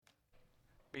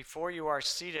Before you are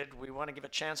seated, we want to give a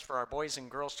chance for our boys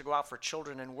and girls to go out for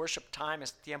children and worship time.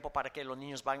 Es tiempo para que los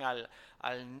niños van a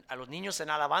los niños en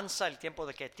alabanza, el tiempo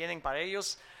de que tienen para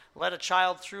ellos. Let a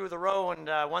child through the row, and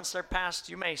once they're passed,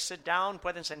 you may sit down.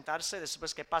 Pueden sentarse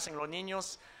después que pasen los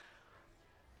niños.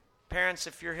 Parents,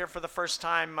 if you're here for the first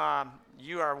time,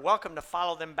 you are welcome to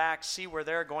follow them back, see where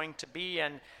they're going to be.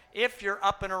 And if you're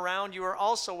up and around, you are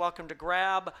also welcome to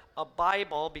grab a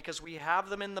Bible because we have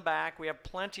them in the back. We have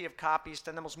plenty of copies.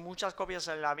 Tenemos muchas copias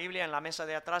de la Biblia en la mesa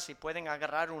de atrás y pueden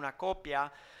agarrar una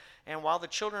copia. And while the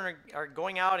children are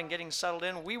going out and getting settled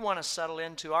in, we want to settle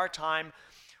into our time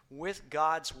with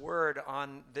God's Word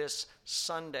on this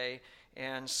Sunday.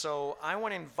 And so I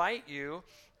want to invite you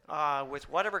with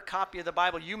whatever copy of the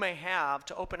Bible you may have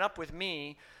to open up with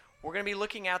me. We're going to be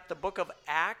looking at the book of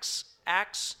Acts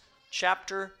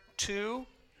chapter 2.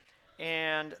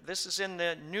 And this is in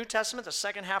the New Testament, the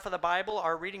second half of the Bible.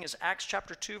 Our reading is Acts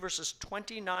chapter 2, verses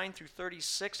 29 through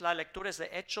 36. La lectura es de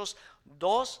Hechos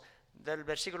 2, del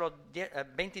versículo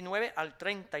 29 al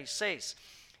 36.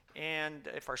 And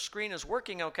if our screen is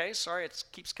working okay, sorry, it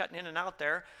keeps cutting in and out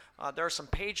there. There are some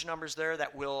page numbers there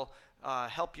that will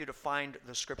help you to find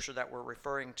the scripture that we're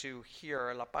referring to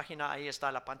here. La página ahí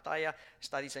está, la pantalla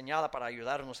está diseñada para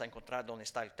ayudarnos a encontrar dónde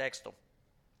está el texto.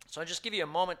 So I'll just give you a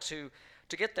moment to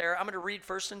get there. I'm going to read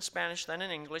first in Spanish, then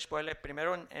in English. Voy a leer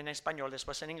primero en español,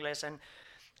 después en inglés.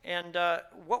 And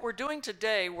what we're doing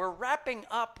today, we're wrapping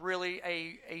up really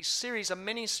a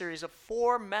mini-series of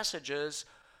 4 messages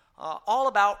all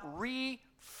about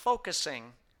refocusing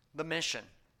the mission.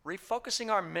 Refocusing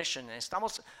our mission.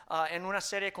 Estamos en una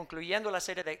serie, concluyendo la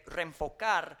serie de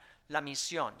reenfocar la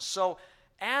misión. So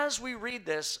as we read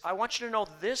this, I want you to know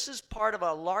this is part of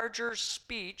a larger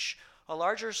speech, a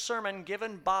larger sermon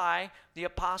given by the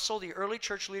apostle, the early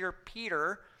church leader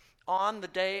Peter, on the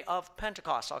day of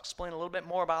Pentecost. I'll explain a little bit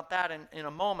more about that in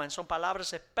a moment. Son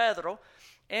palabras de Pedro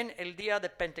en el día de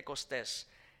Pentecostés.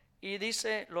 Y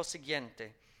dice lo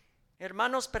siguiente: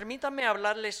 Hermanos, permítanme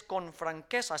hablarles con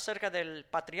franqueza acerca del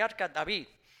patriarca David,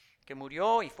 que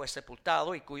murió y fue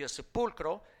sepultado y cuyo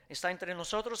sepulcro está entre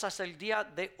nosotros hasta el día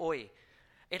de hoy.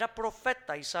 Era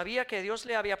profeta y sabía que Dios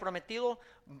le había prometido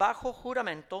bajo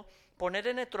juramento poner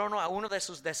en el trono a uno de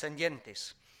sus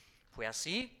descendientes. Fue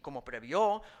así como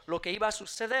previó lo que iba a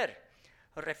suceder.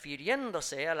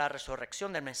 Refiriéndose a la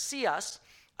resurrección del Mesías,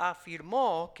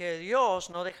 afirmó que Dios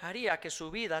no dejaría que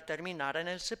su vida terminara en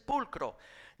el sepulcro,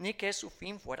 ni que su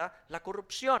fin fuera la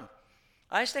corrupción.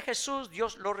 A este Jesús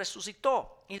Dios lo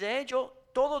resucitó, y de ello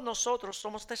todos nosotros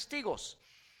somos testigos.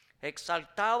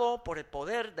 Exaltado por el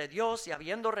poder de Dios y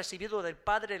habiendo recibido del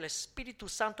Padre el Espíritu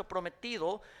Santo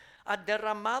prometido, ha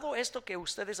derramado esto que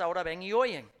ustedes ahora ven y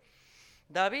oyen.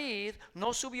 David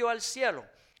no subió al cielo,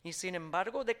 y sin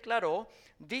embargo declaró: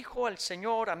 dijo el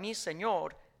Señor a mi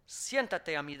Señor,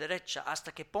 siéntate a mi derecha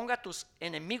hasta que ponga a tus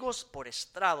enemigos por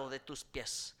estrado de tus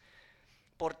pies.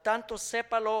 Por tanto,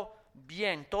 sépalo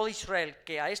bien todo Israel,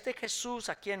 que a este Jesús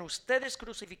a quien ustedes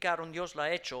crucificaron, Dios lo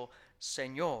ha hecho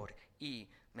Señor y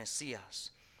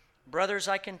Mesías. Brothers,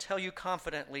 I can tell you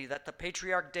confidently that the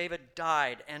patriarch David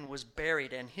died and was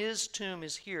buried, and his tomb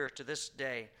is here to this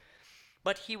day.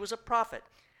 But he was a prophet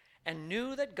and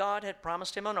knew that God had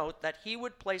promised him on oath that he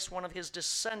would place one of his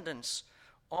descendants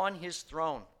on his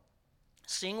throne.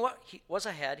 Seeing what was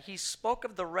ahead, he spoke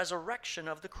of the resurrection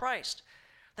of the Christ,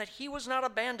 that he was not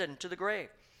abandoned to the grave,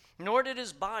 nor did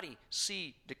his body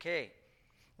see decay.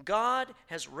 God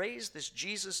has raised this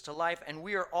Jesus to life, and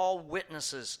we are all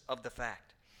witnesses of the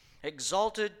fact.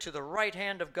 Exalted to the right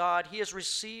hand of God, he has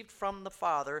received from the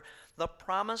Father the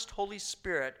promised Holy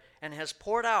Spirit and has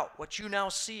poured out what you now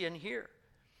see and hear.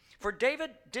 For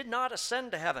David did not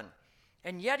ascend to heaven,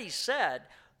 and yet he said,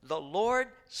 the Lord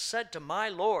said to my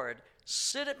Lord,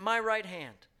 sit at my right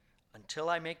hand until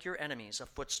I make your enemies a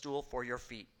footstool for your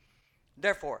feet.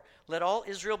 Therefore, let all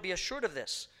Israel be assured of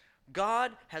this: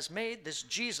 God has made this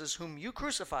Jesus whom you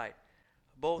crucified,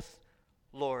 both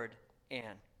Lord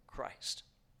and Christ.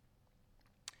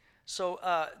 So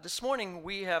this morning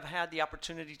we have had the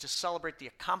opportunity to celebrate the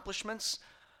accomplishments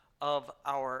of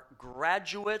our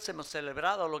graduates. Hemos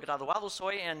celebrado a los graduados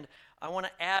hoy, and I want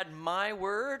to add my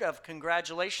word of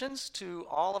congratulations to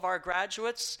all of our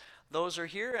graduates. Those are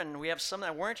here, and we have some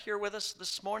that weren't here with us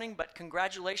this morning, but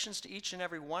congratulations to each and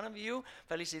every one of you.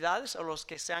 Felicidades a los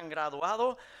que se han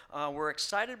graduado. We're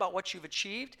excited about what you've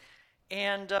achieved.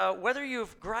 And whether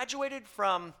you've graduated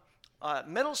from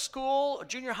middle school, or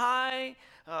junior high,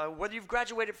 whether you've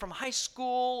graduated from high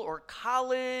school or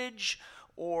college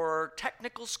or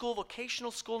technical school,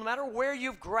 vocational school, no matter where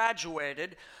you've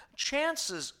graduated,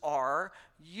 chances are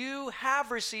you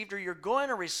have received or you're going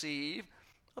to receive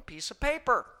A piece of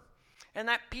paper. And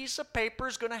that piece of paper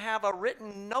is going to have a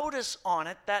written notice on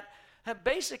it that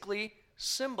basically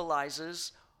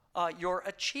symbolizes your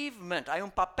achievement. Hay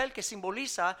un papel que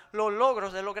simboliza los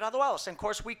logros de los graduados. And of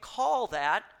course, we call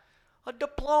that a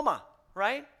diploma,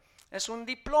 right? Es un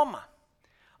diploma.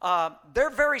 They're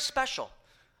very special.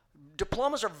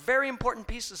 Diplomas are very important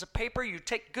pieces of paper. You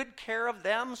take good care of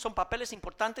them. Son papeles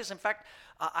importantes. In fact,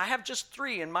 I have just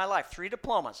 3 in my life, 3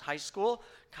 diplomas: high school,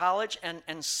 college,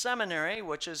 and seminary,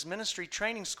 which is ministry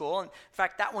training school. And in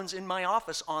fact, that one's in my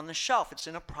office on the shelf. It's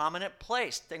in a prominent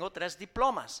place. Tengo 3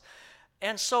 diplomas.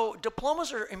 And so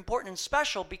diplomas are important and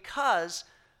special because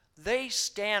they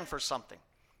stand for something.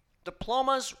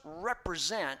 Diplomas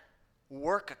represent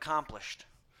work accomplished.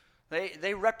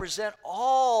 They represent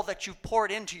all that you've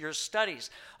poured into your studies.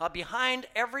 Behind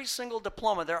every single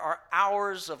diploma, there are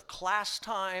hours of class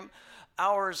time,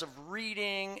 hours of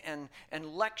reading and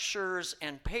lectures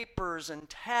and papers and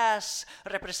tests.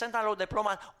 Representan los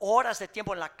diplomas horas de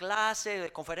tiempo en la clase, de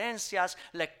conferencias,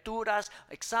 lecturas,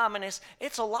 exámenes.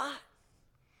 It's a lot.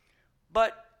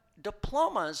 But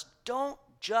diplomas don't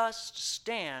just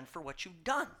stand for what you've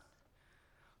done.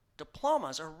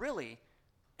 Diplomas are really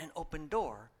an open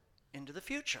door into the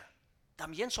future.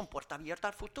 También son puerta abierta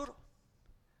al futuro.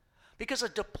 Because a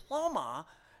diploma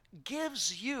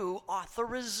gives you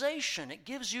authorization. It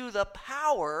gives you the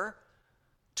power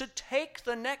to take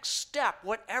the next step,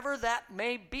 whatever that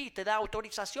may be. Te da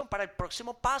autorización para el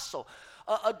próximo paso.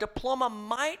 A diploma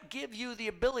might give you the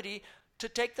ability to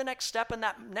take the next step, and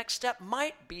that next step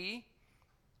might be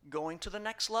going to the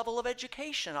next level of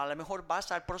education. A lo mejor vas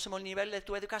al próximo nivel de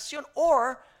tu educación.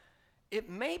 Or it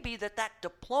may be that that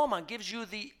diploma gives you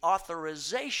the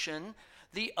authorization,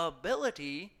 the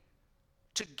ability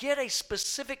to get a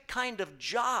specific kind of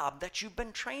job that you've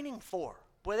been training for.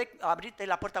 Puede abrirte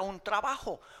la puerta a un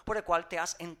trabajo por el cual te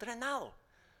has entrenado.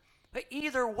 But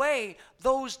either way,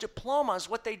 those diplomas,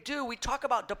 what they do, we talk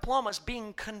about diplomas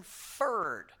being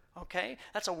conferred. Okay?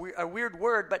 That's a weird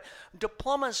word, but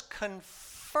diplomas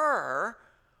confer,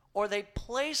 or they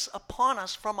place upon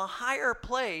us from a higher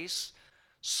place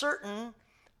certain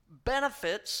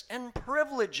benefits and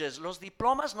privileges. Los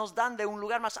diplomas nos dan de un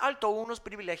lugar más alto unos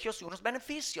privilegios y unos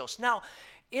beneficios. Now,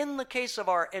 in the case of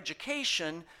our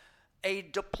education, a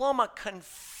diploma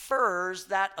confers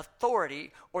that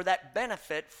authority or that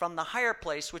benefit from the higher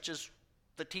place, which is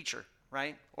the teacher,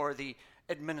 right? Or the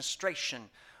administration,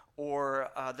 or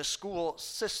the school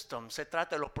system. Se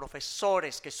trata de los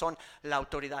profesores, que son la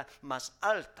autoridad más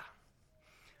alta.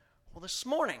 Well, this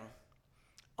morning,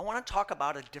 I want to talk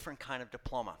about a different kind of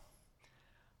diploma.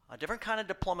 A different kind of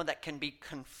diploma that can be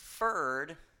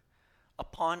conferred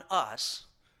upon us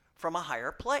from a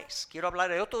higher place. Quiero hablar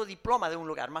de otro diploma de un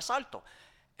lugar más alto.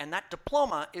 And that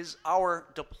diploma is our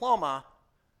diploma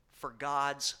for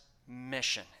God's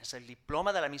mission. Es el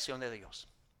diploma de la misión de Dios.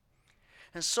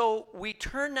 And so we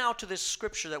turn now to this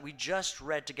scripture that we just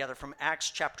read together from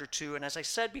Acts chapter 2. And as I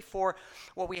said before,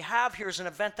 what we have here is an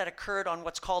event that occurred on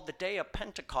what's called the day of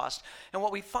Pentecost. And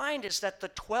what we find is that the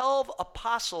 12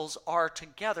 apostles are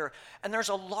together, and there's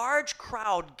a large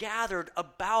crowd gathered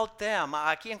about them.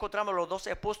 Aquí encontramos los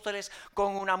 12 apóstoles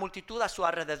con una multitud a su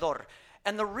alrededor.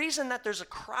 And the reason that there's a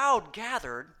crowd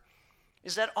gathered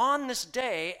is that on this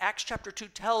day, Acts chapter 2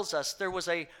 tells us there was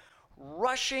a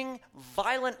rushing,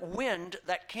 violent wind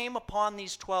that came upon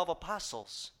these 12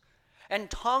 apostles, and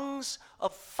tongues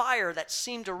of fire that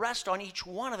seemed to rest on each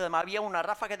one of them. Había una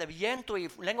ráfaga de viento y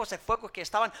lenguas de fuego que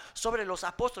estaban sobre los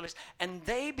apóstoles, and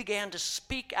they began to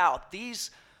speak out. These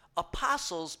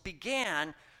apostles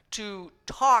began to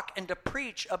talk and to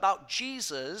preach about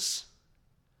Jesus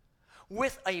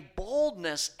with a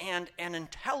boldness and an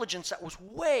intelligence that was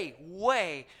way,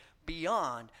 way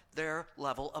beyond their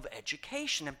level of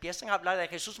education. Empiezan a hablar de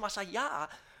Jesús más allá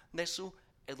de su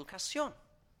educación.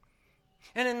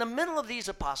 And in the middle of these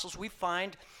apostles, we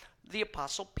find the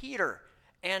apostle Peter.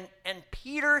 And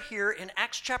Peter here in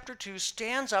Acts chapter 2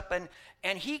 stands up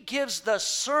and he gives the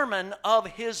sermon of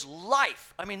his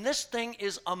life. I mean, this thing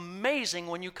is amazing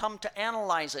when you come to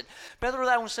analyze it. Pedro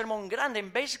da un sermón grande,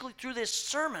 and basically through this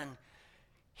sermon,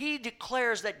 he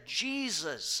declares that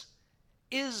Jesus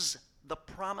is the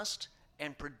promised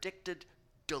and predicted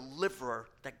deliverer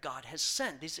that God has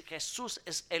sent. Dice que Jesús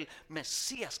es el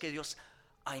Mesías que Dios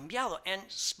ha enviado. And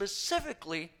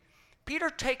specifically,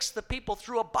 Peter takes the people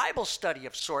through a Bible study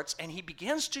of sorts, and he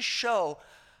begins to show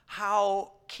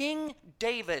how King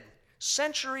David,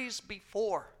 centuries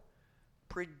before,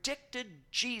 predicted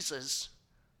Jesus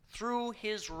through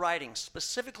his writings,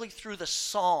 specifically through the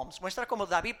Psalms. Muestra como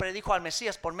David predijo al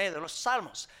Mesías por medio de los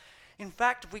Salmos. In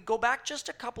fact, if we go back just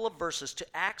a couple of verses to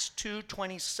Acts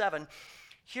 2:27,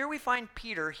 Here we find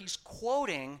Peter, he's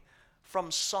quoting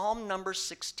from Psalm number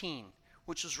 16,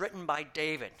 which was written by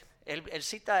David. Él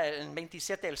cita en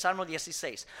 27 el Salmo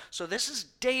 16. So this is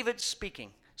David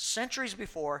speaking, centuries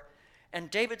before, and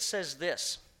David says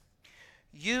this,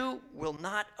 "You will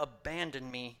not abandon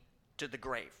me to the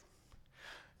grave,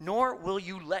 nor will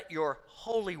you let your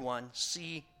Holy One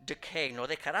see decay. No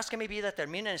dejarás que mi vida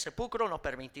termine en el sepulcro, no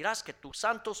permitirás que tu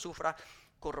santo sufra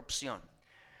corrupción."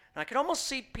 Now I can almost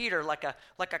see Peter like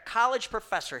a college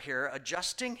professor here,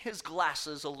 adjusting his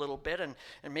glasses a little bit and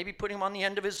maybe putting them on the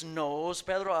end of his nose.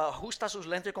 Pedro ajusta sus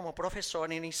lentes como profesor,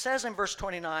 and he says in verse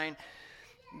 29,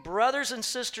 "Brothers and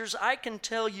sisters, I can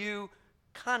tell you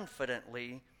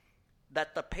confidently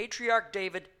that the patriarch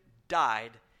David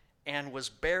died and was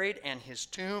buried, and his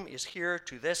tomb is here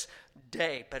to this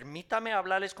day." Permítame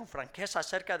hablarles con franqueza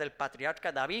acerca del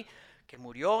patriarca David, que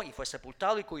murió y fue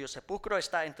sepultado y cuyo sepulcro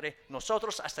está entre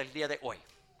nosotros hasta el día de hoy.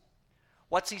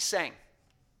 What's he saying?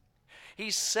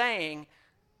 He's saying,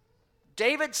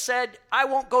 David said, "I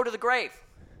won't go to the grave."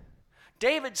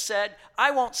 David said,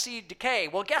 "I won't see decay."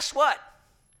 Well, guess what?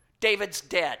 David's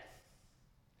dead.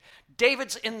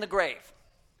 David's in the grave.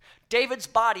 David's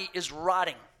body is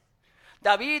rotting.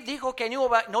 David dijo que no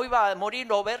iba a morir,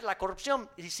 no ver la corrupción,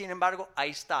 y sin embargo,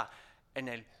 ahí está, en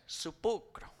el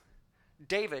sepulcro.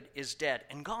 David is dead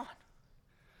and gone.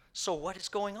 So what is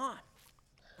going on?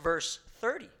 Verse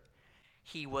 30,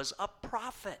 he was a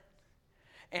prophet,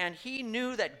 and he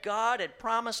knew that God had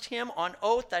promised him on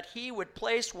oath that he would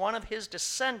place one of his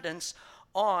descendants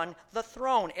on the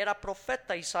throne. Era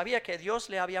profeta y sabía que Dios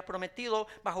le había prometido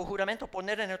bajo juramento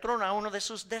poner en el trono a uno de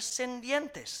sus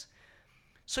descendientes.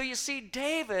 So you see,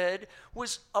 David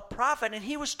was a prophet, and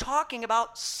he was talking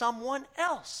about someone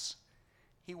else.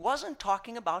 He wasn't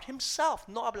talking about himself.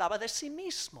 No hablaba de sí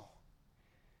mismo.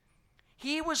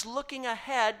 He was looking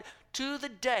ahead to the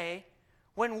day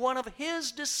when one of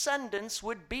his descendants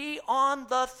would be on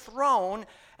the throne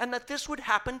and that this would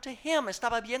happen to him.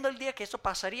 Estaba viendo el día que eso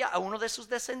pasaría a uno de sus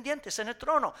descendientes en el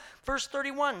trono. Verse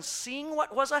 31, seeing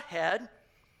what was ahead,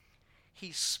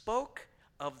 he spoke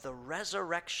of the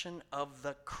resurrection of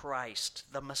the Christ,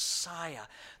 the Messiah,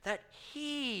 that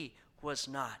he was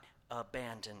not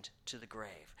abandoned to the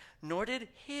grave, nor did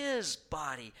his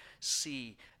body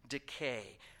see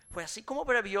decay. Fue así como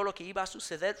previó lo que iba a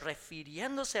suceder,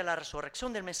 refiriéndose a la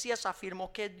resurrección del Mesías,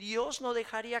 afirmó que Dios no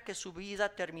dejaría que su vida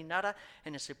terminara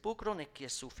en el sepulcro, ni que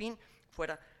su fin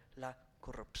fuera la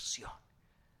corrupción.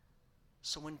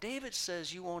 So when David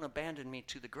says, "You won't abandon me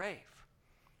to the grave,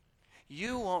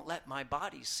 you won't let my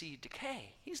body see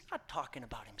decay," he's not talking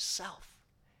about himself.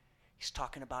 He's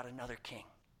talking about another king.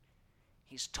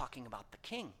 He's talking about the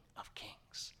King of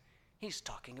Kings. He's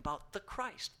talking about the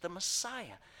Christ, the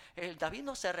Messiah. David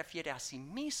no se refiere a sí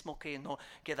mismo que no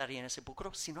quedaría en el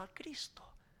sepulcro, sino al Cristo.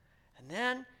 And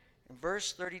then in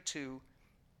verse 32,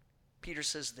 Peter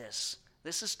says this.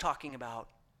 This is talking about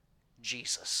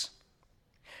Jesus.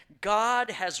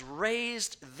 God has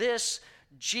raised this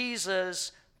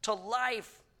Jesus to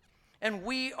life, and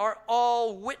we are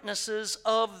all witnesses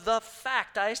of the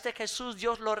fact. A este Jesús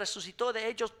Dios lo resucitó de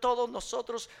ellos, todos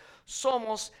nosotros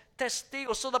somos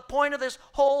testigos. So the point of this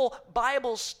whole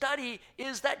Bible study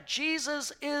is that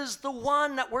Jesus is the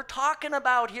one that we're talking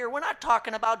about here. We're not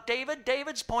talking about David.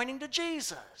 David's pointing to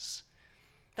Jesus.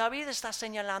 David está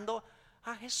señalando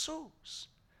a Jesús.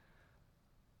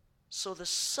 So the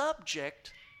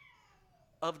subject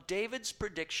of David's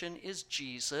prediction is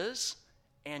Jesus,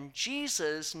 and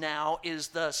Jesus now is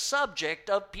the subject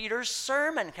of Peter's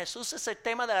sermon. Jesús es el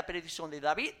tema de la predicción de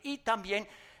David y también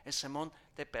el sermón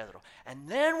de Pedro. And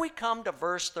then we come to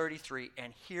verse 33,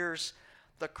 and here's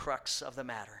the crux of the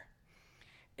matter.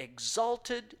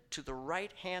 Exalted to the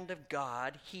right hand of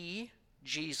God, he,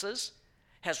 Jesus,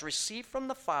 has received from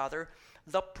the Father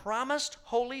the promised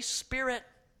Holy Spirit,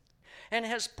 and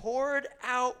has poured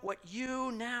out what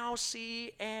you now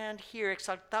see and hear.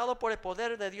 Exaltado por el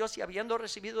poder de Dios y habiendo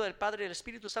recibido del Padre el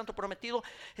Espíritu Santo prometido,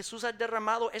 Jesús ha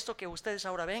derramado esto que ustedes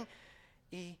ahora ven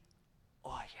y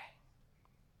oyen.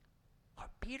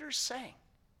 What Peter's saying,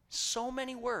 so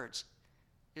many words,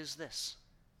 is this.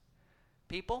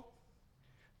 People,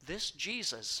 this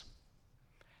Jesus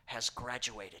has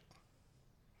graduated.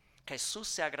 Jesús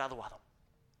se ha graduado.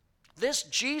 This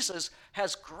Jesus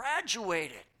has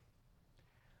graduated.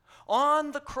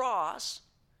 On the cross,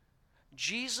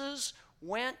 Jesus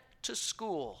went to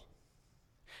school.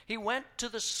 He went to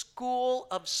the school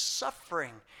of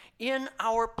suffering in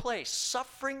our place,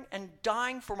 suffering and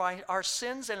dying for our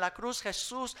sins. En la cruz,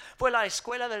 Jesús fue la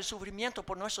escuela del sufrimiento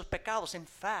por nuestros pecados. In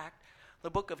fact, the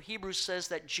book of Hebrews says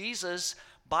that Jesus,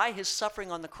 by his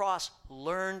suffering on the cross,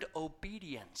 learned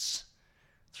obedience.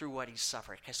 through what he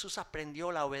suffered. Jesús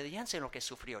aprendió la obediencia en lo que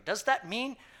sufrió. Does that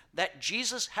mean that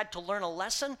Jesus had to learn a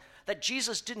lesson? That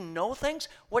Jesus didn't know things?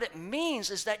 What it means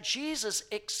is that Jesus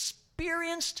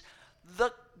experienced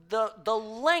the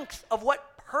length of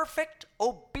what perfect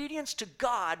obedience to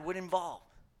God would involve.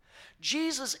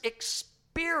 Jesus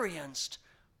experienced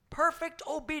perfect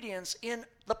obedience in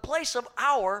the place of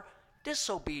our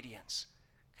disobedience.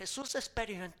 Jesús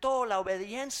experimentó la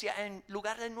obediencia en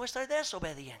lugar de nuestra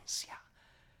desobediencia.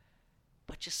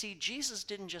 But you see, Jesus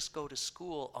didn't just go to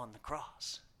school on the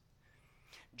cross.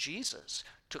 Jesus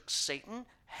took Satan,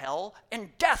 hell,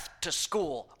 and death to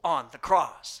school on the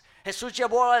cross. Jesús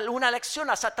llevó una lección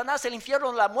a Satanás, el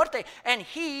infierno, la muerte, and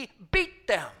he beat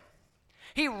them.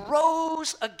 He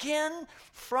rose again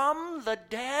from the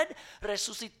dead,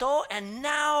 resucitó, and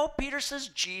now Peter says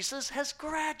Jesus has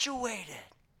graduated.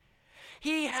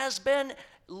 He has been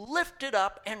lifted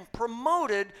up and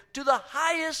promoted to the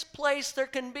highest place there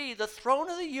can be. The throne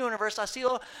of the universe ha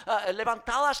sido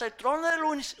levantado hasta el trono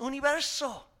del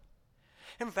universo.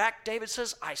 In fact, David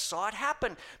says, I saw it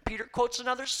happen. Peter quotes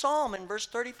another psalm in verse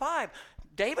 35.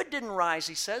 David didn't rise,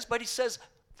 he says, but he says,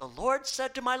 the Lord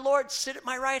said to my Lord, sit at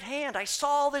my right hand. I saw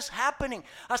all this happening.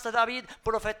 Hasta David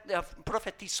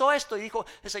profetizó esto y dijo,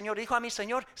 el Señor dijo a mi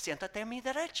Señor, siéntate a mi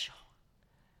derecho.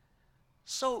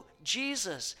 So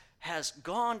Jesus has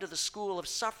gone to the school of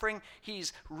suffering.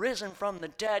 He's risen from the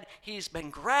dead. He's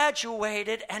been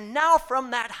graduated. And now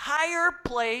from that higher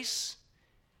place,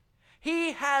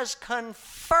 he has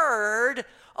conferred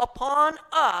upon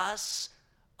us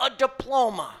a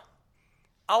diploma.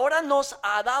 Ahora nos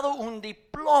ha dado un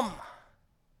diploma.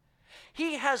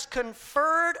 He has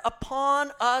conferred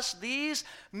upon us, these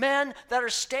men that are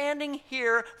standing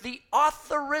here, the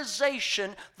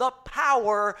authorization, the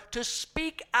power to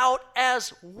speak out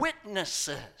as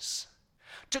witnesses,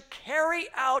 to carry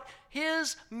out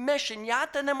his mission. Ya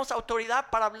tenemos autoridad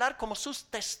para hablar como sus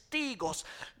testigos.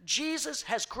 Jesus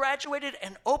has graduated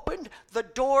and opened the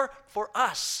door for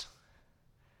us.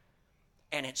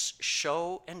 And it's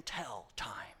show and tell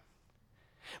time.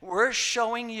 We're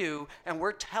showing you and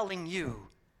we're telling you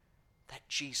that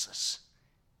Jesus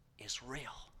is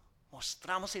real.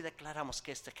 Mostramos y declaramos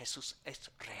que este Jesús es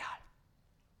real.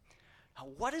 Now,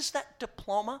 what is that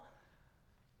diploma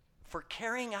for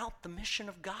carrying out the mission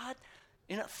of God?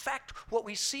 In effect, what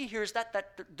we see here is that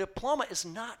diploma is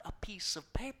not a piece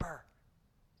of paper.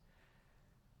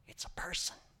 It's a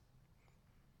person.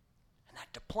 And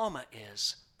that diploma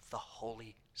is the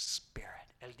Holy Spirit.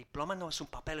 El diploma no es un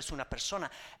papel, es una persona,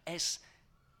 es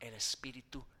el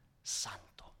Espíritu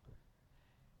Santo.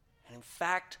 And in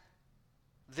fact,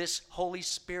 this Holy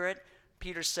Spirit,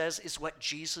 Peter says, is what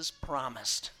Jesus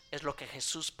promised. Es lo que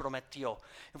Jesús prometió.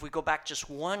 If we go back just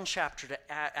one chapter to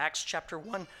Acts chapter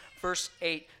 1, verse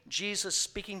 8, Jesus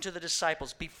speaking to the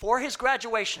disciples before his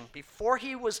graduation, before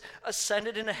he was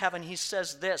ascended into heaven, he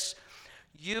says this,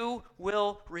 you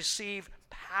will receive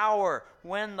power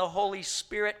when the Holy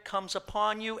Spirit comes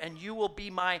upon you, and you will be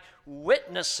my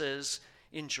witnesses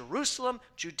in Jerusalem,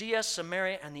 Judea,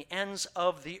 Samaria, and the ends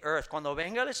of the earth. Cuando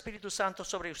venga el Espíritu Santo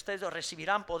sobre ustedes,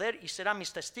 recibirán poder y serán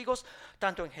mis testigos,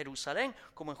 tanto en Jerusalén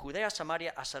como en Judea,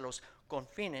 Samaria, hasta los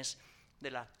confines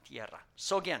de la tierra.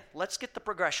 So again, let's get the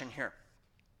progression here.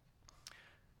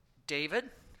 David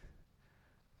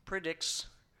predicts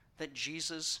that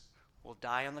Jesus will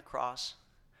die on the cross,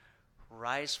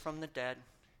 rise from the dead,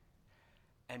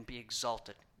 and be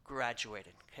exalted,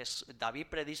 graduated. David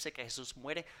predice que Jesús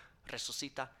muere,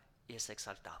 resucita y es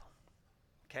exaltado.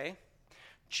 Okay?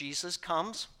 Jesus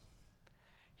comes,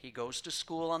 he goes to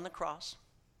school on the cross,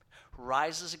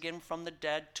 rises again from the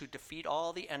dead to defeat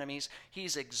all the enemies.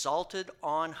 He's exalted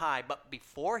on high, but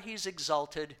before he's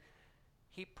exalted,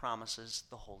 he promises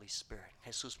the Holy Spirit.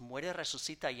 Jesús muere,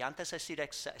 resucita y antes de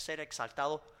ser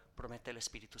exaltado, promete el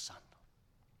Espíritu Santo.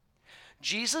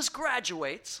 Jesus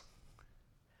graduates,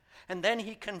 and then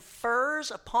he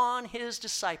confers upon his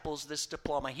disciples this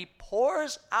diploma. He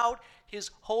pours out his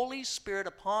Holy Spirit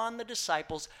upon the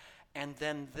disciples, and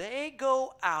then they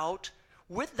go out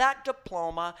with that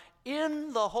diploma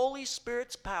in the Holy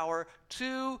Spirit's power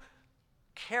to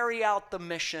carry out the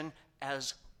mission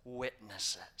as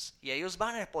witnesses. Y ellos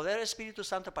van en el poder del Espíritu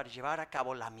Santo para llevar a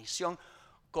cabo la misión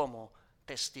como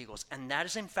testigos. And that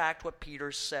is in fact what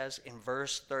Peter says in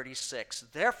verse 36.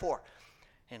 Therefore,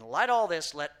 in light of all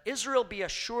this, let Israel be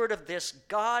assured of this.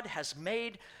 God has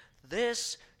made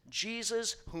this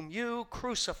Jesus whom you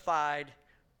crucified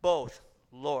both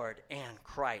Lord and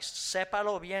Christ.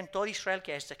 Sépalo bien todo Israel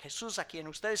que este Jesús a quien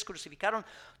ustedes crucificaron,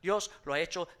 Dios lo ha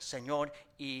hecho Señor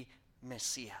y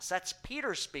Mesías. That's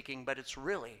Peter speaking, but it's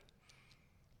really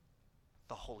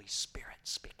the Holy Spirit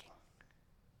speaking.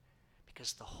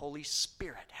 because the Holy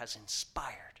Spirit has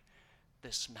inspired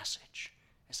this message.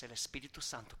 Es el Espíritu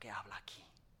Santo que habla aquí.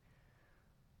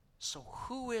 So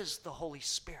who is the Holy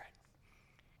Spirit?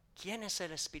 ¿Quién es el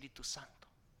Espíritu Santo?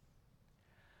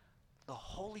 The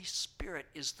Holy Spirit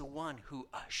is the one who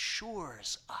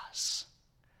assures us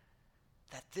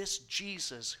that this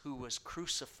Jesus who was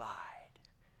crucified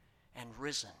and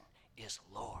risen is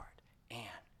Lord and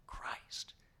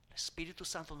Christ. El Espíritu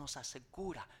Santo nos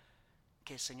asegura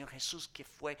que el Señor Jesús que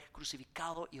fue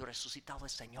crucificado y resucitado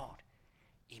es Señor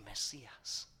y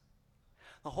Mesías.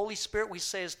 The Holy Spirit, we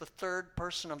say, is the third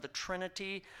person of the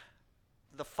Trinity.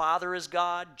 The Father is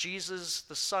God, Jesus,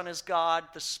 the Son is God,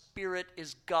 the Spirit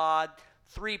is God.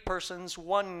 3 persons,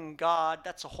 1 God.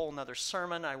 That's a whole nother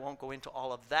sermon. I won't go into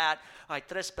all of that. Hay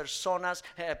 3 personas,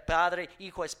 Padre,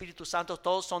 Hijo, Espíritu Santo.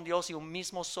 Todos son Dios y un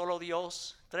mismo solo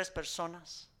Dios. 3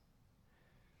 personas.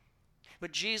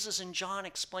 But Jesus in John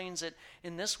explains it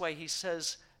in this way. He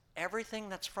says, everything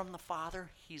that's from the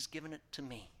Father, He's given it to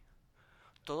me.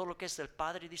 Todo lo que es del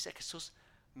Padre, dice Jesús,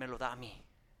 me lo da a mí.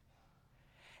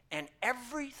 And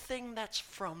everything that's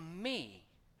from me,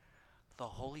 the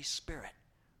Holy Spirit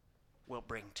will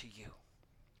bring to you.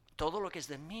 Todo lo que es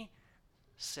de mí,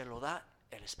 se lo da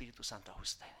el Espíritu Santo a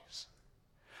ustedes.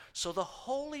 So the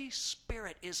Holy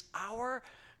Spirit is our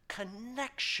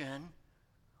connection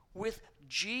with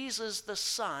Jesus the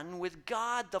Son, with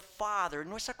God the Father,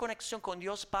 nuestra conexión con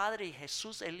Dios Padre y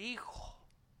Jesús el Hijo.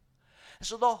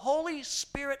 So the Holy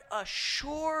Spirit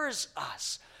assures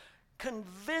us,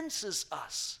 convinces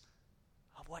us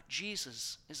of what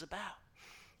Jesus is about.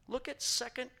 Look at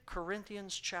 2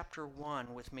 Corinthians chapter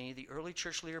 1 with me. The early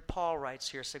church leader Paul writes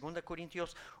here, 2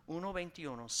 Corintios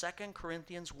 1:21, 2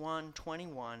 Corinthians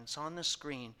 1:21. It's on the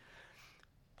screen.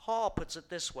 Paul puts it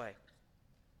this way.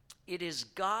 It is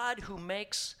God who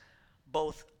makes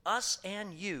both us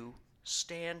and you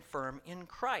stand firm in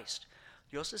Christ.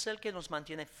 Dios es el que nos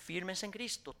mantiene firmes en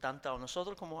Cristo, tanto a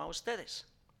nosotros como a ustedes.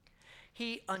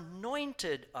 He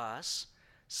anointed us,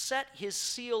 set His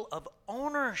seal of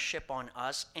ownership on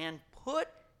us, and put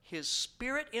His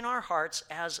Spirit in our hearts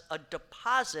as a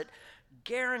deposit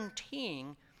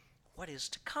guaranteeing what is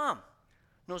to come.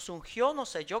 Nos ungió,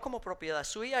 nos selló como propiedad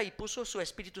suya y puso su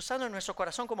Espíritu Santo en nuestro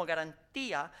corazón como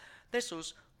garantía de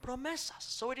sus promesas.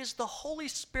 So it is the Holy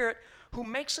Spirit who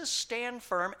makes us stand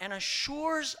firm and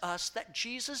assures us that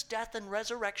Jesus' death and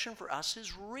resurrection for us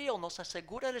is real. Nos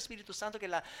asegura el Espíritu Santo que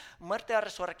la muerte y la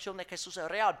resurrección de Jesús es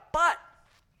real. But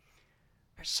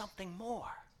there's something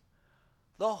more.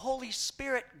 The Holy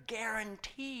Spirit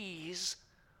guarantees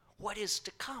what is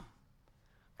to come.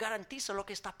 Garantiza lo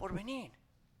que está por venir.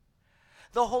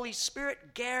 The Holy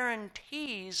Spirit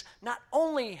guarantees not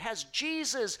only has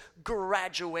Jesus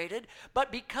graduated,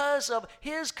 but because of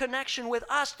His connection with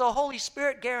us, the Holy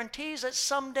Spirit guarantees that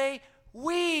someday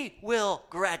we will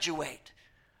graduate.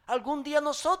 Algún día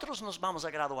nosotros nos vamos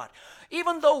a graduar.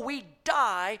 Even though we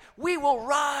die, we will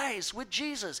rise with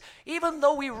Jesus. Even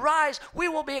though we rise, we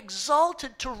will be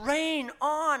exalted to reign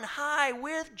on high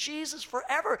with Jesus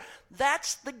forever.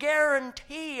 That's the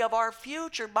guarantee of our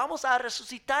future. Vamos a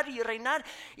resucitar y reinar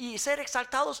y ser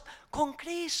exaltados con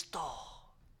Cristo.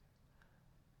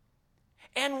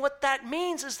 And what that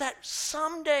means is that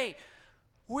someday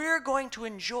we're going to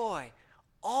enjoy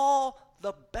all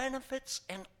the benefits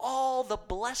and all the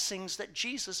blessings that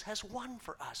Jesus has won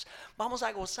for us. Vamos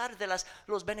a gozar de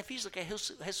los beneficios que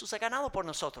Jesús ha ganado por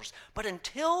nosotros. But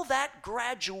until that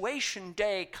graduation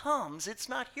day comes, it's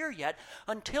not here yet.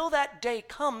 Until that day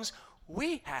comes,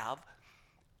 we have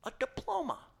a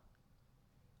diploma.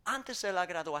 Antes de la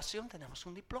graduación tenemos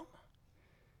un diploma.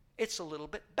 It's a little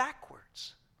bit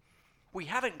backwards. We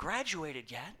haven't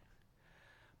graduated yet,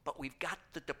 but we've got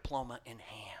the diploma in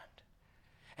hand.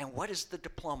 And what is the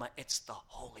diploma? It's the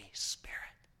Holy Spirit.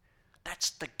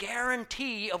 That's the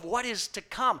guarantee of what is to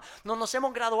come. No nos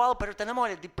hemos graduado, pero tenemos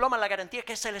el diploma, la garantía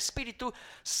que es el Espíritu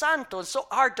Santo. And so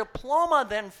our diploma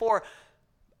then for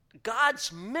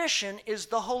God's mission is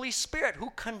the Holy Spirit, who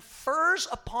confers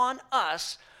upon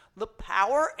us the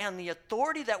power and the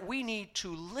authority that we need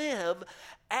to live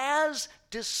as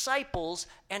disciples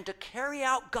and to carry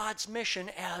out God's mission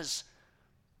as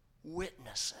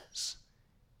witnesses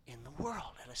in the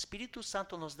world. El Espíritu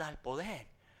Santo nos da el poder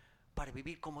para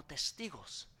vivir como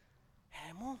testigos en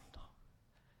el mundo.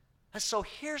 And so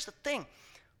here's the thing.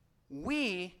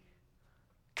 We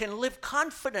can live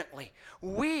confidently.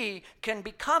 We can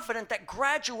be confident that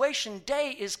graduation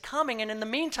day is coming, and in the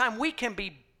meantime we can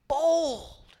be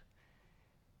bold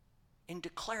in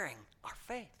declaring our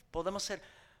faith. Podemos ser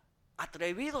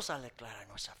atrevidos a declarar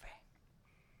nuestra fe.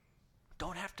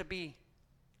 Don't have to be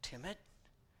timid.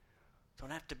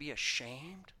 Don't have to be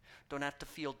ashamed. Don't have to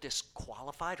feel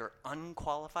disqualified or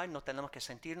unqualified. No tenemos que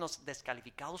sentirnos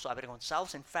descalificados o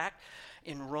avergonzados. In fact,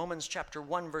 in Romans chapter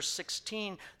 1, verse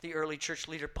 16, the early church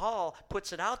leader Paul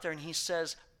puts it out there and he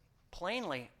says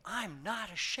plainly, I'm not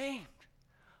ashamed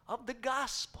of the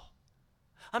gospel.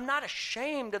 I'm not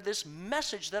ashamed of this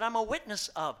message that I'm a witness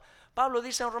of. Pablo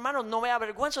dice en Romanos, no me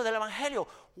avergüenzo del evangelio.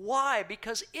 Why?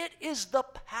 Because it is the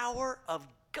power of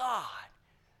God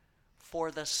for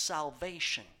the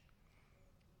salvation,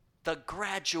 the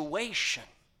graduation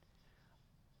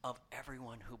of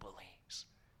everyone who believes.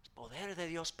 El poder de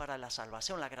Dios para la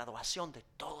salvación, la graduación de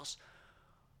todos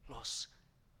los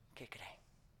que creen.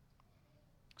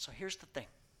 So here's the thing.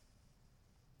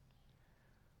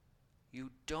 You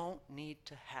don't need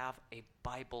to have a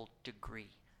Bible degree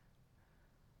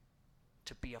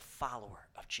to be a follower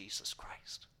of Jesus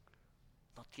Christ.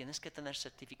 No tienes que tener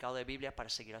certificado de Biblia para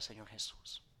seguir al Señor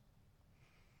Jesús.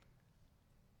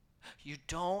 You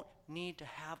don't need to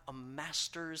have a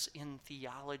master's in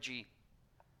theology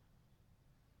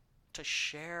to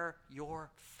share your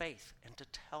faith and to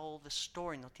tell the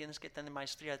story. No tienes que tener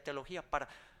maestría de teología para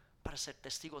ser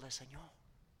testigo del Señor.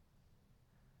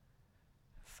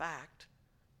 In fact,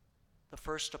 the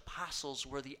first apostles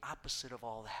were the opposite of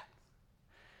all that.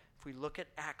 If we look at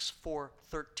Acts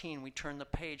 4:13, we turn the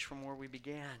page from where we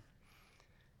began.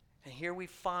 And here we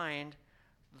find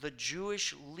the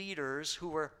Jewish leaders who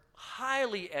were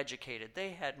highly educated.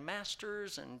 They had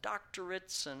masters and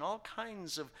doctorates and all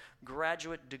kinds of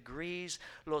graduate degrees.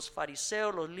 Los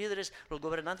fariseos, los líderes, los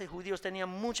gobernantes judíos tenían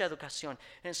mucha educación.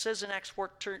 And it says in Acts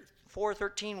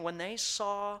 4:13, when they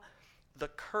saw the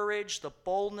courage, the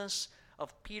boldness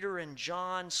of Peter and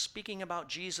John speaking about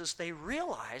Jesus, they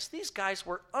realized these guys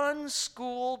were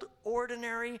unschooled,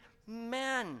 ordinary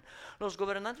men. Los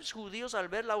gobernantes judíos, al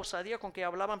ver la osadía con que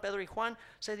hablaban Pedro y Juan,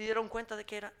 se dieron cuenta de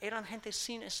que eran gente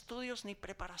sin estudios ni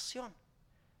preparación.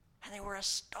 And they were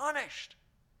astonished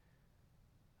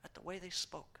at the way they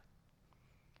spoke.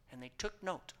 And they took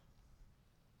note.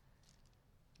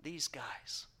 These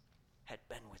guys had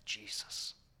been with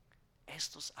Jesus.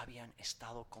 Estos habían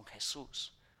estado con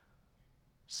Jesús.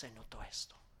 Se notó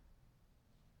esto.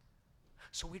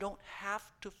 So we don't have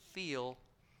to feel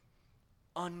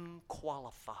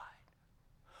unqualified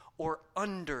or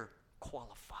underqualified.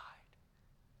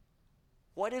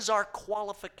 What is our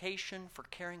qualification for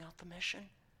carrying out the mission?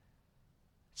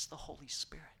 It's the Holy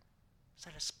Spirit. Es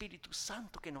el Espíritu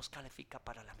Santo que nos califica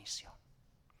para la misión.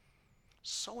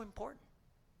 So important.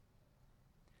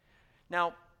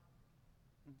 Now,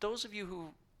 those of you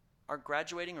who are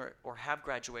graduating or have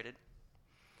graduated,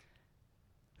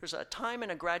 there's a time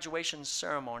in a graduation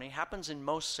ceremony, happens in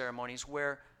most ceremonies,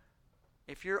 where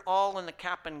if you're all in the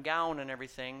cap and gown and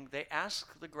everything, they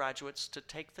ask the graduates to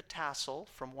take the tassel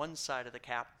from one side of the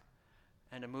cap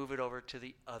and to move it over to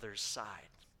the other side.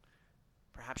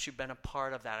 Perhaps you've been a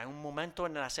part of that. Hay un momento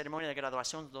en la ceremonia de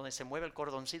graduación donde se mueve el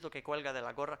cordoncito que cuelga de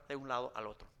la gorra de un lado al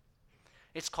otro.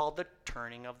 It's called the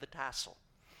turning of the tassel.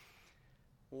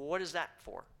 What is that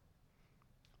for?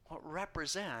 Well, it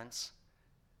represents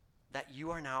that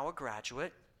you are now a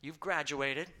graduate, you've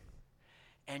graduated,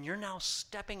 and you're now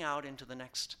stepping out into the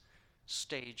next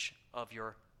stage of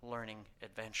your learning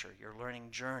adventure, your learning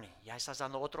journey. Ya estás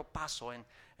dando otro paso en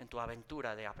tu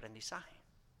aventura de aprendizaje.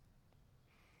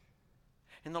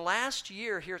 In the last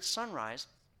year here at Sunrise,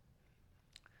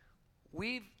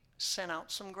 we've sent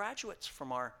out some graduates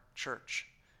from our church.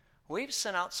 We've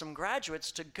sent out some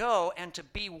graduates to go and to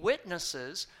be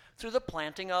witnesses through the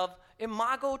planting of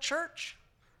Imago Church.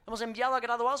 Hemos enviado a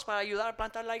graduados para ayudar a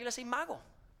plantar la iglesia Imago.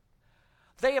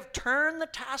 They have turned the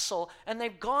tassel and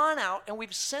they've gone out and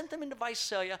we've sent them into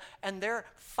Visalia and they're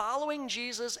following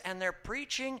Jesus and they're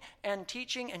preaching and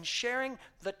teaching and sharing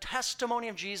the testimony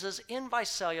of Jesus in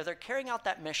Visalia. They're carrying out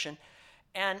that mission.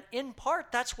 And in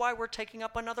part, that's why we're taking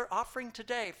up another offering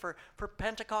today for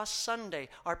Pentecost Sunday,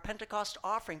 our Pentecost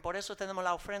offering. Por eso tenemos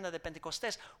la ofrenda de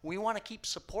Pentecostés. We want to keep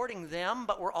supporting them,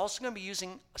 but we're also going to be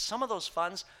using some of those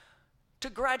funds to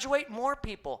graduate more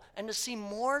people and to see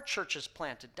more churches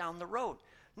planted down the road.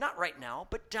 Not right now,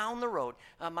 but down the road.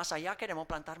 Más allá queremos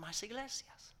plantar más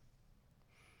iglesias.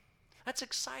 That's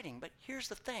exciting, but here's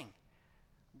the thing.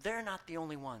 They're not the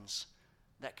only ones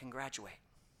that can graduate.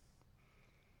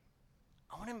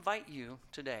 I want to invite you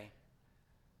today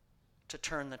to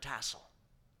turn the tassel.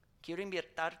 Quiero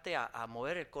invitarte a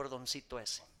mover el cordoncito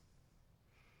ese.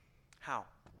 How?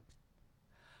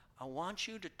 I want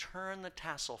you to turn the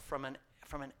tassel from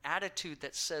an attitude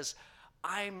that says,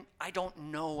 I don't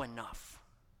know enough.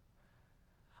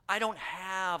 I don't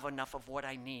have enough of what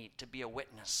I need to be a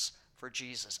witness for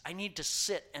Jesus. I need to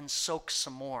sit and soak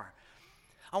some more.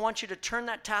 I want you to turn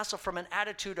that tassel from an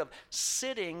attitude of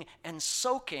sitting and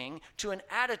soaking to an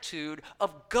attitude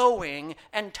of going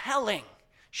and telling,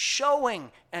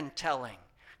 showing and telling.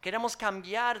 Queremos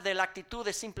cambiar de la actitud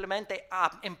de simplemente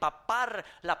empapar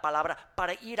la palabra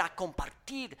para ir a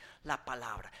compartir la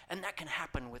palabra. And that can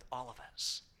happen with all of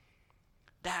us.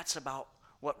 That's about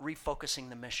what refocusing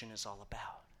the mission is all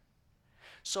about.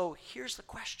 So here's the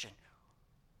question.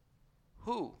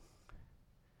 Who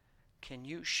can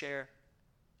you share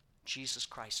Jesus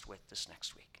Christ with this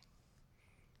next week?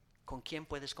 ¿Con quién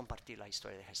puedes compartir la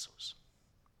historia de Jesús?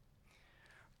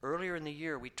 Earlier in the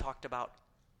year, we talked about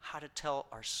how to tell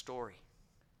our story.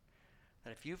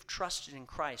 That if you've trusted in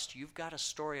Christ, you've got a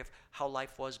story of how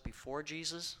life was before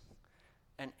Jesus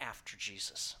and after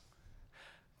Jesus.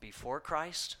 Before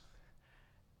Christ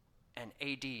and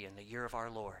AD in the year of our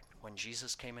Lord, when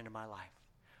Jesus came into my life.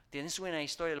 Tienes una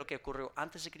historia de lo que ocurrió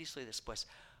antes de Cristo y después.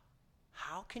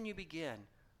 How can you begin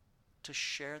to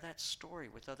share that story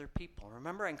with other people?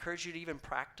 Remember, I encourage you to even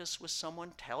practice with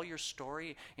someone. Tell your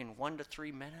story in 1 to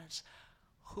 3 minutes.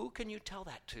 Who can you tell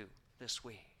that to this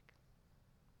week?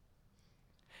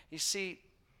 You see,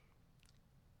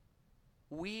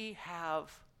 we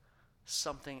have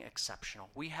something exceptional.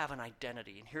 We have an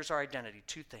identity. And here's our identity,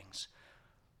 2 things.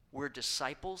 We're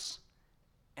disciples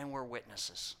and we're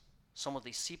witnesses. Somos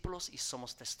discípulos y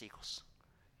somos testigos.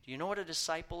 Do you know what a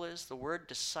disciple is? The word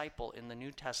disciple in the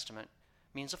New Testament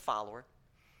means a follower,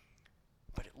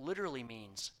 but it literally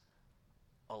means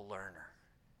a learner,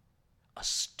 a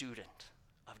student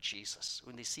of Jesus.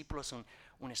 Un discípulo es un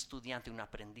estudiante, un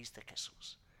aprendiz de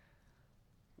Jesús.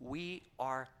 We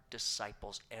are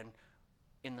disciples, and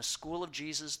in the school of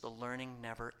Jesus, the learning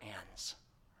never ends,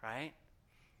 right?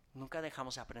 Nunca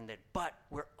dejamos de aprender, but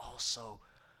we're also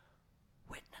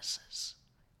witnesses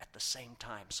at the same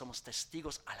time. Somos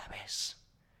testigos a la vez.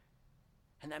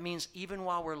 And that means even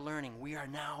while we're learning, we are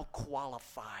now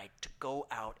qualified to go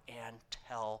out and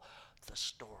tell the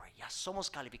story. Ya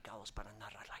somos calificados para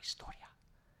narrar la historia.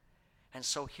 And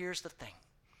so here's the thing.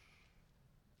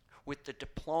 With the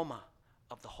diploma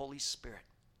of the Holy Spirit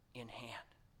in hand,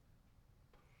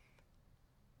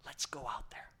 let's go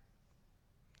out there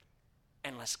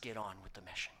and let's get on with the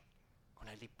mission. Con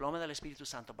el diploma del Espíritu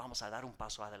Santo vamos a dar un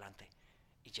paso adelante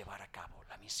y llevar a cabo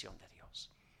la misión de Dios.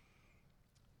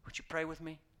 Would you pray with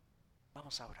me?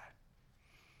 Vamos a orar.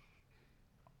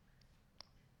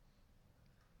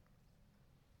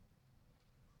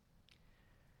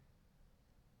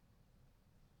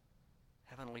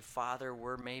 Heavenly Father,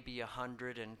 we're maybe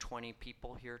 120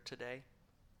 people here today.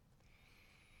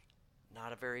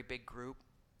 Not a very big group.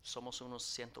 Somos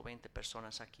unos 120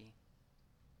 personas aquí.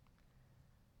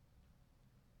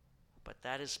 But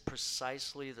that is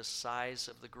precisely the size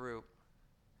of the group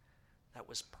that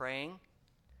was praying,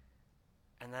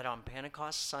 and that on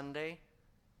Pentecost Sunday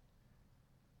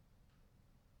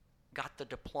got the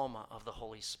diploma of the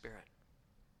Holy Spirit.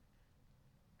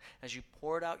 As you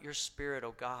poured out your Spirit,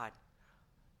 oh God,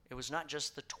 it was not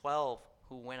just the 12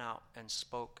 who went out and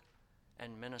spoke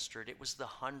and ministered. It was the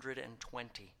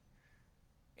 120.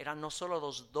 Eran no solo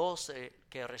los 12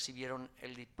 que recibieron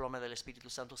el diploma del Espíritu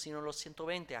Santo, sino los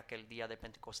 120 aquel día de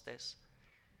Pentecostés.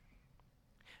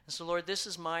 And so, Lord, this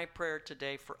is my prayer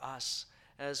today for us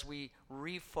as we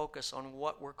refocus on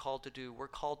what we're called to do. We're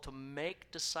called to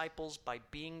make disciples. By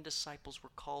being disciples, we're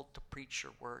called to preach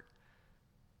your word.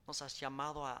 Nos has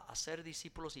llamado a ser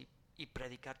discípulos y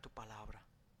predicar tu palabra.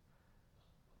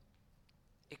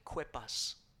 Equip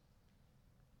us.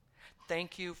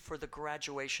 Thank you for the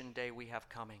graduation day we have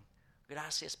coming.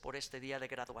 Gracias por este día de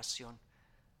graduación.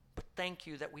 But thank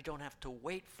you that we don't have to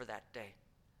wait for that day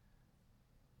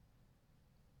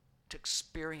to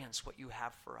experience what you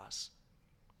have for us,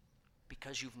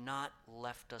 because you've not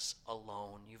left us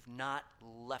alone. You've not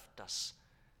left us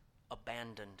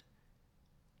abandoned.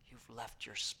 You've left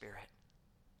your Spirit.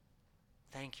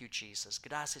 Thank you, Jesus.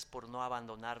 Gracias por no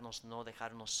abandonarnos, no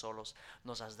dejarnos solos.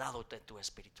 Nos has dado tu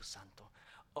Espíritu Santo.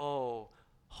 Oh,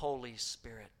 Holy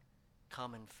Spirit,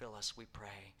 come and fill us, we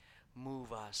pray.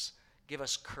 Move us. Give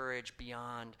us courage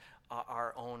beyond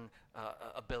our own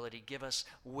ability. Give us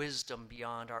wisdom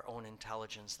beyond our own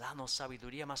intelligence. Danos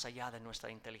sabiduría más allá de nuestra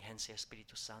inteligencia,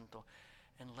 Espíritu Santo.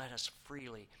 And let us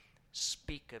freely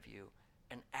speak of you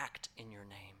and act in your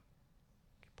name.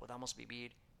 Que podamos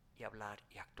vivir y hablar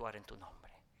y actuar en tu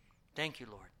nombre. Thank you,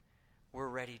 Lord. We're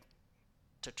ready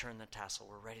to turn the tassel.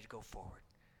 We're ready to go forward.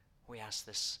 We ask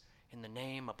this in the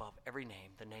name above every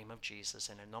name, the name of Jesus,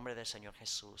 in el nombre del Señor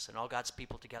Jesús. And all God's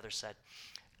people together said,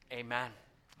 Amen.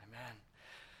 Amen.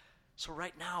 So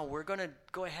right now, we're going to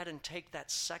go ahead and take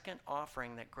that second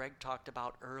offering that Greg talked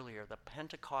about earlier, the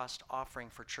Pentecost offering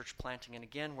for church planting. And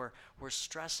again, we're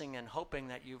stressing and hoping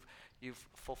that you've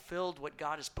fulfilled what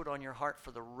God has put on your heart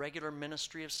for the regular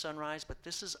ministry of Sunrise, but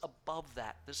this is above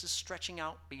that. This is stretching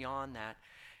out beyond that.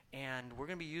 And we're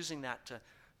going to be using that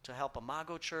to help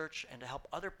Imago Church and to help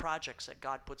other projects that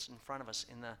God puts in front of us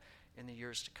in the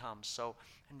years to come. So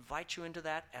I invite you into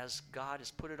that as God has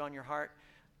put it on your heart.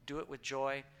 Do it with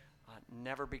joy.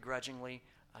 Never begrudgingly.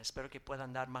 Espero que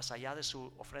puedan dar más allá de su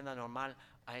ofrenda normal.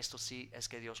 A esto sí es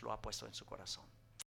que Dios lo ha puesto en su corazón.